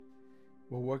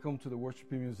Well, welcome to the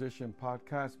Worshiping Musician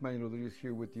Podcast. Manny Rodriguez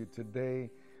here with you today.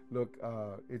 Look,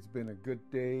 it's been a good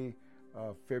day.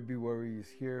 February is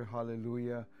here.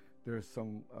 Hallelujah. There's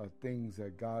some things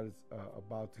that God is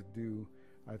about to do.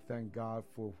 I thank God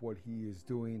for what He is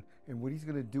doing and what He's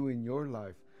going to do in your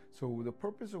life. So the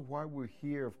purpose of why we're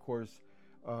here, of course,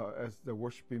 as the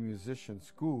Worshiping Musician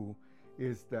School,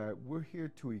 is that we're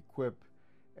here to equip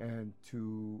and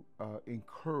to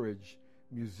encourage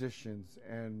musicians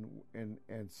and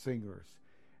singers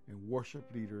and worship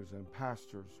leaders and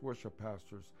pastors, worship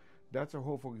pastors. That's our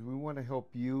whole focus. We want to help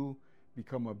you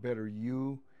become a better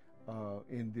you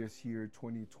in this year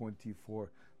 2024.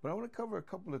 But I want to cover a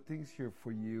couple of things here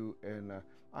for you, and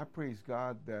I praise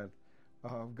God that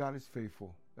God is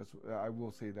faithful. I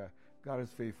will say that God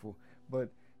is faithful. But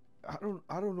I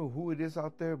don't know who it is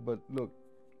out there. But look,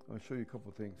 I'll show you a couple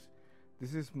of things.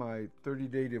 This is my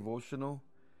 30-day devotional.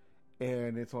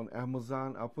 And it's on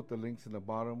Amazon. I'll put the links in the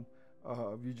bottom.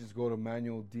 If you just go to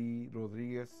Manuel D.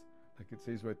 Rodriguez, like it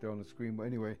says right there on the screen. But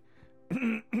anyway,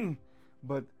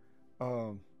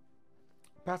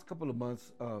 past couple of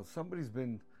months, somebody's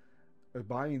been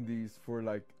buying these for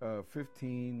like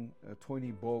 15,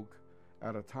 20 bulk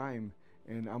at a time.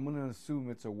 And I'm going to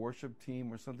assume it's a worship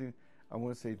team or something. I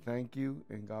want to say thank you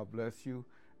and God bless you.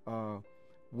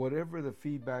 Whatever the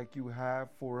feedback you have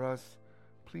for us,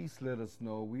 please let us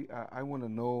know. I want to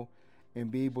know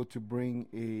and be able to bring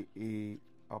a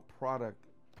product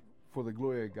for the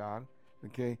glory of God.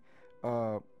 Okay,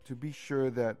 to be sure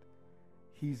that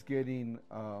He's getting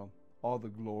all the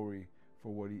glory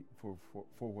for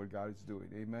what God is doing.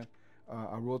 Amen.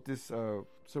 I wrote this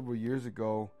several years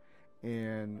ago,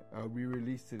 and we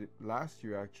released it last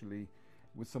year actually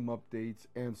with some updates,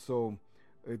 and so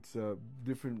it's a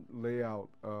different layout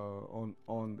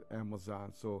on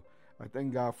Amazon. So I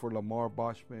thank God for Lamar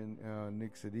Boschman,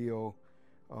 Nick Cedillo,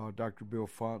 Dr. Bill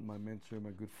Font, my mentor, my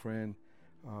good friend,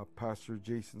 Pastor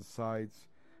Jason Sides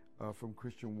from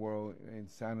Christian World in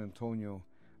San Antonio,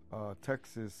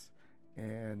 Texas,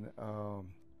 and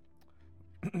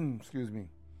excuse me.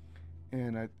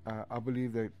 And I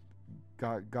believe that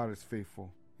God is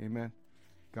faithful. Amen.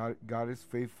 God is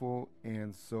faithful,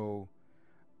 and so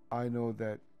I know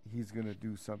that He's going to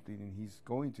do something, and He's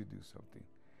going to do something,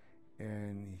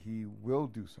 and He will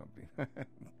do something.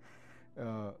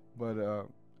 But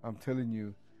I'm telling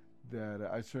you that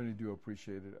I certainly do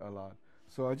appreciate it a lot.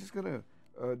 So I'm just gonna.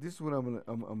 This is what I'm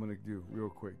gonna do real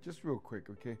quick,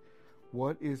 okay?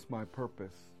 What is my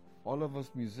purpose? All of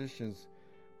us musicians,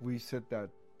 we set that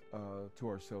to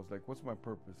ourselves. Like, what's my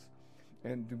purpose?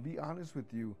 And to be honest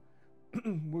with you,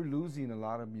 we're losing a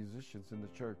lot of musicians in the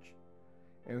church.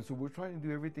 And so we're trying to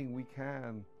do everything we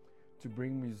can to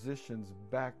bring musicians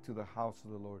back to the house of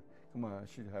the Lord. Come on, I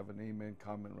should have an amen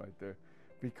comment right there.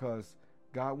 Because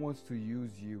God wants to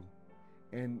use you.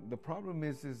 And the problem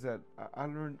is that I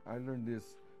learned this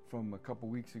from a couple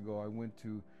weeks ago. I went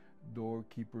to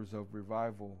Doorkeepers of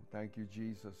Revival. Thank you,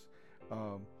 Jesus.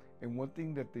 And one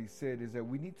thing that they said is that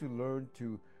we need to learn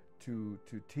to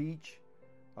teach,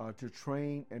 to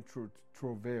train, and to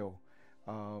travail.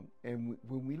 And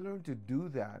when we learn to do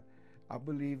that, I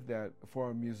believe that for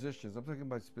our musicians, I'm talking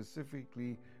about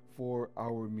specifically for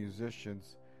our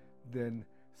musicians, then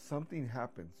something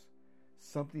happens.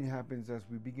 Something happens as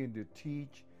we begin to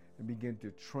teach and begin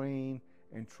to train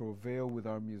and travail with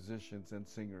our musicians and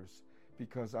singers.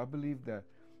 Because I believe that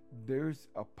there's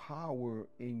a power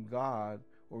in God,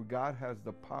 or God has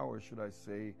the power, should I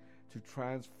say, to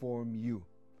transform you,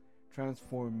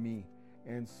 transform me.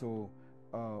 And so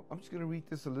I'm just going to read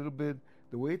this a little bit.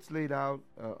 The way it's laid out,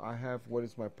 I have what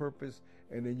is my purpose,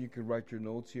 and then you can write your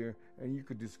notes here, and you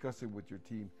could discuss it with your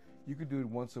team. You could do it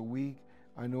once a week.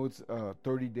 I know it's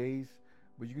 30 days,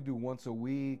 but you could do once a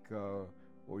week,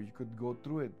 or you could go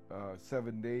through it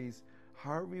 7 days.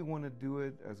 However you want to do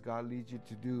it, as God leads you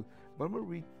to do. But I'm going to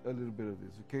read a little bit of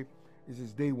this, okay? It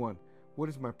says, day 1, what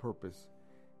is my purpose?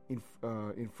 In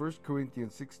 1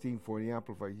 Corinthians 16, for the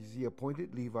Amplified, He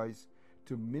appointed Levites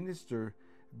to minister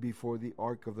before the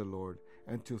ark of the Lord,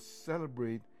 and to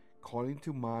celebrate, calling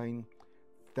to mind,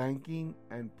 thanking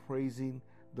and praising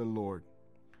the Lord.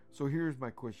 So here's my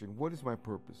question. What is my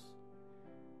purpose?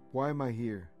 Why am I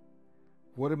here?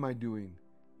 What am I doing?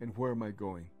 And where am I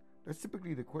going? That's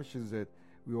typically the questions that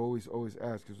we always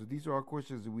ask. So these are our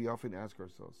questions that we often ask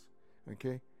ourselves.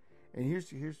 Okay? And here's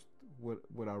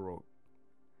what I wrote.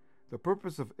 The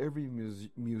purpose of every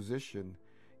musician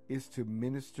is to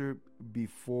minister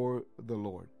before the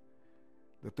Lord.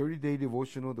 The 30-day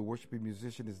devotional, The Worshiping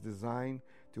Musician, is designed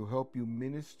to help you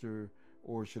minister,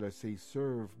 or should I say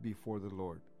serve, before the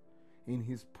Lord. In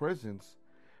His presence,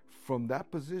 from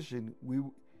that position,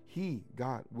 He,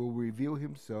 God, will reveal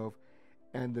himself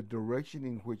and the direction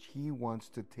in which he wants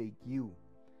to take you.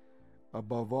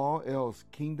 Above all else,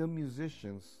 kingdom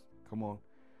musicians, come on,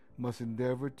 must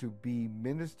endeavor to be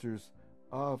ministers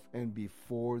of and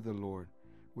before the Lord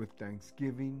with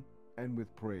thanksgiving and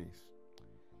with praise.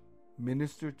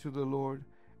 Minister to the Lord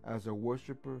as a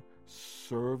worshiper.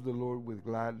 Serve the Lord with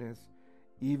gladness,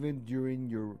 even during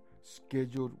your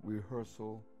scheduled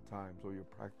rehearsal times or your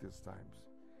practice times.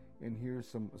 And here's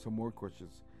some more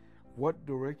questions. What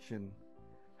direction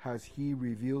has he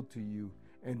revealed to you,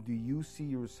 and do you see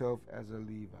yourself as a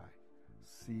Levi?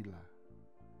 Selah.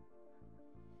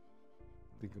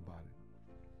 Think about it.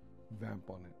 Vamp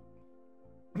on it.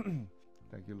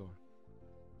 Thank you, Lord.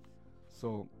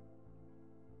 So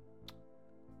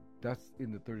that's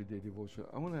in the 30-day devotion.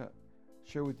 I want to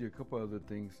share with you a couple other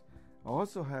things. I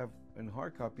also have in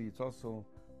hard copy. It's also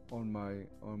on my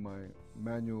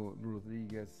Manuel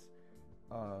Rodriguez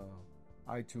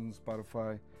iTunes,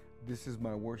 Spotify. This is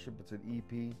my worship. It's an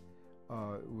EP. It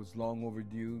was long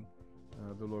overdue.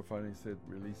 The Lord finally said,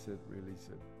 release it.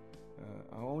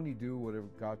 I only do whatever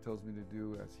God tells me to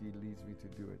do as He leads me to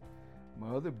do it. My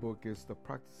other book is The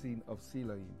Practicing of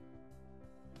Selahim.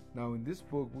 Now, in this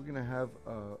book, we're going to have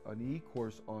an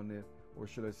e-course on it, or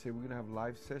should I say, we're going to have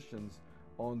live sessions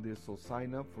on this. So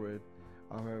sign up for it.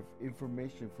 I'll have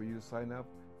information for you to sign up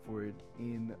for it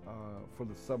for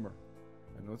the summer.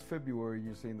 I know it's February, and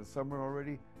you're saying the summer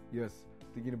already? Yes,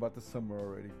 thinking about the summer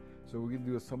already. So we're going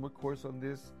to do a summer course on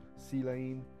this.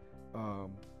 Selahim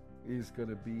is going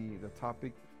to be the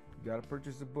topic. You got to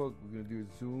purchase the book. We're going to do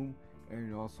it Zoom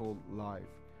and also live.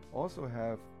 Also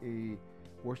have a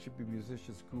Worshiping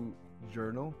Musician School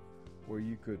journal where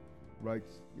you could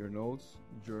write your notes,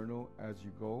 journal as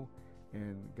you go,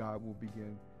 and God will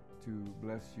begin to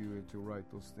bless you and to write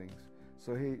those things.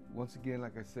 So hey, once again,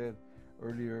 like I said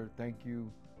earlier, thank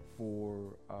you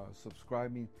for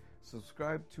subscribing.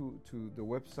 Subscribe to the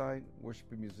website,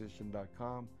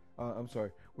 worshipingmusician.com.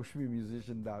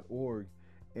 worshipingmusician.org.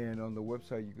 And on the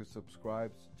website, you could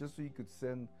subscribe just so we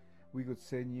could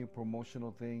send you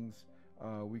promotional things.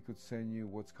 We could send you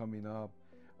what's coming up.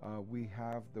 We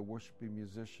have the Worshiping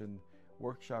Musician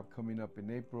Workshop coming up in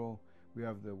April. We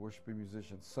have the Worshiping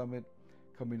Musician Summit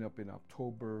coming up in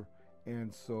October.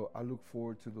 And so I look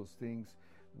forward to those things.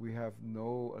 We have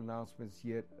no announcements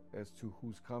yet as to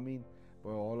who's coming,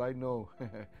 but all I know,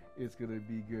 it's going to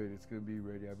be good. It's going to be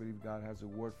ready. I believe God has a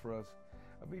word for us.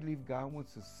 I believe God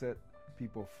wants to set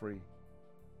people free.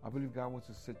 I believe God wants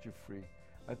to set you free.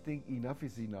 I think enough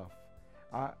is enough.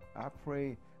 I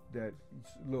pray that,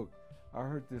 look, I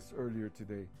heard this earlier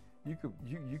today. You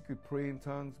could pray in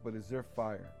tongues, but is there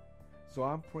fire? So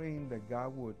I'm praying that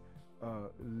God would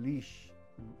leash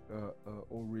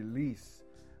or release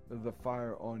the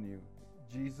fire on you.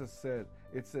 Jesus said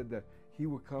that He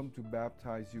would come to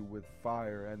baptize you with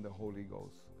fire and the Holy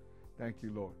Ghost. Thank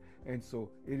you, Lord. And so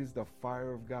it is the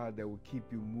fire of God that will keep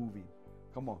you moving.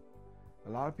 Come on. A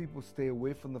lot of people stay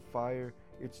away from the fire.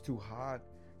 It's too hot,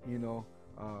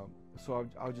 so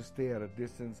I'll just stay at a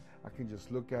distance. I can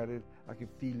just look at it. I can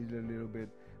feel it a little bit.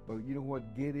 But you know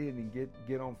what? Get in and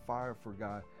get on fire for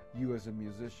God. You as a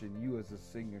musician, you as a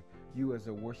singer, you as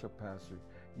a worship pastor,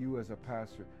 you as a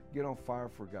pastor, get on fire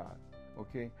for God.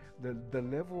 Okay? The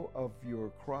level of your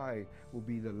cry will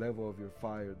be the level of your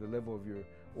fire, the level of your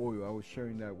oil. I was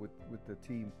sharing that with the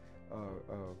team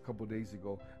a couple days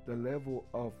ago. The level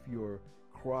of your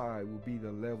cry will be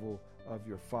the level of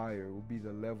your fire, will be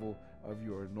the level of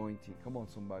your anointing. Come on,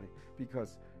 somebody.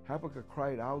 Because Habakkuk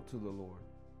cried out to the Lord.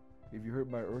 If you heard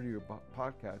my earlier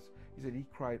podcast, he said he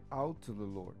cried out to the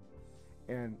Lord.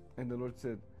 And the Lord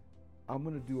said, I'm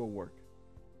going to do a work.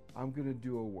 I'm going to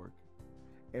do a work.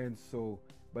 And so,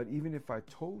 but even if I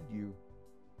told you,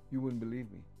 you wouldn't believe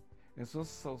me. And so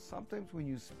sometimes when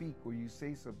you speak or you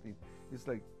say something, it's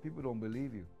like people don't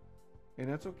believe you. And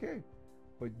that's okay.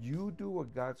 But you do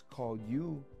what God's called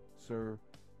you, sir,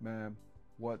 ma'am,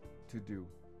 what to do.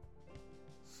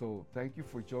 So thank you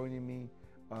for joining me.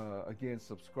 Again,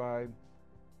 subscribe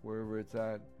wherever it's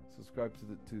at. Subscribe to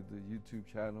the YouTube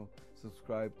channel.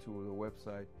 Subscribe to the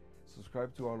website.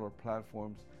 Subscribe to all our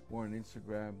platforms. We're on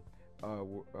Instagram.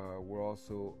 We're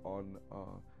also on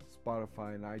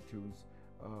Spotify and iTunes,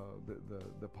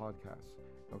 the podcast.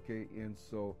 Okay, and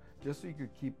so just so you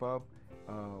could keep up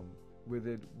with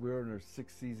it, we're in our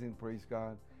 6th season. Praise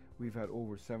God. We've had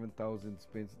over 7,000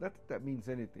 spins. That means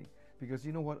anything, because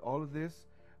you know what? All of this,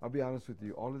 I'll be honest with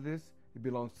you. All of this, it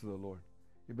belongs to the Lord.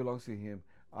 It belongs to Him.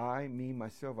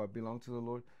 Myself, I belong to the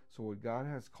Lord. So what God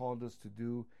has called us to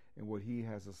do and what He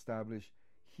has established,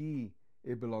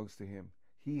 it belongs to Him.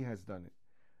 He has done it.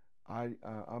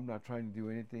 I'm not trying to do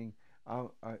anything.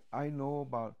 I know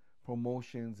about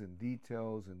promotions and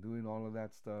details and doing all of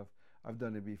that stuff. I've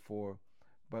done it before,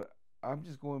 but I'm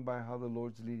just going by how the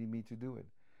Lord's leading me to do it,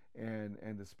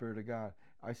 and the Spirit of God.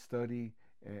 I study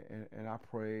and I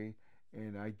pray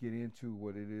and I get into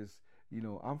what it is.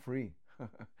 I'm free.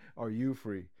 Are you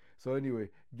free? So anyway,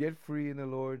 get free in the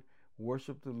Lord,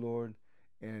 worship the Lord,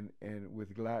 and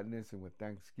with gladness and with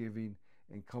thanksgiving,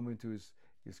 and come into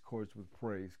his courts with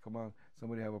praise. Come on,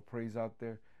 somebody have a praise out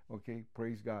there. Okay,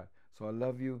 praise God. So I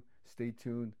love you. Stay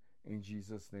tuned in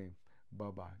Jesus' name.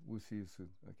 Bye bye. We'll see you soon.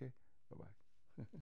 Okay, bye bye.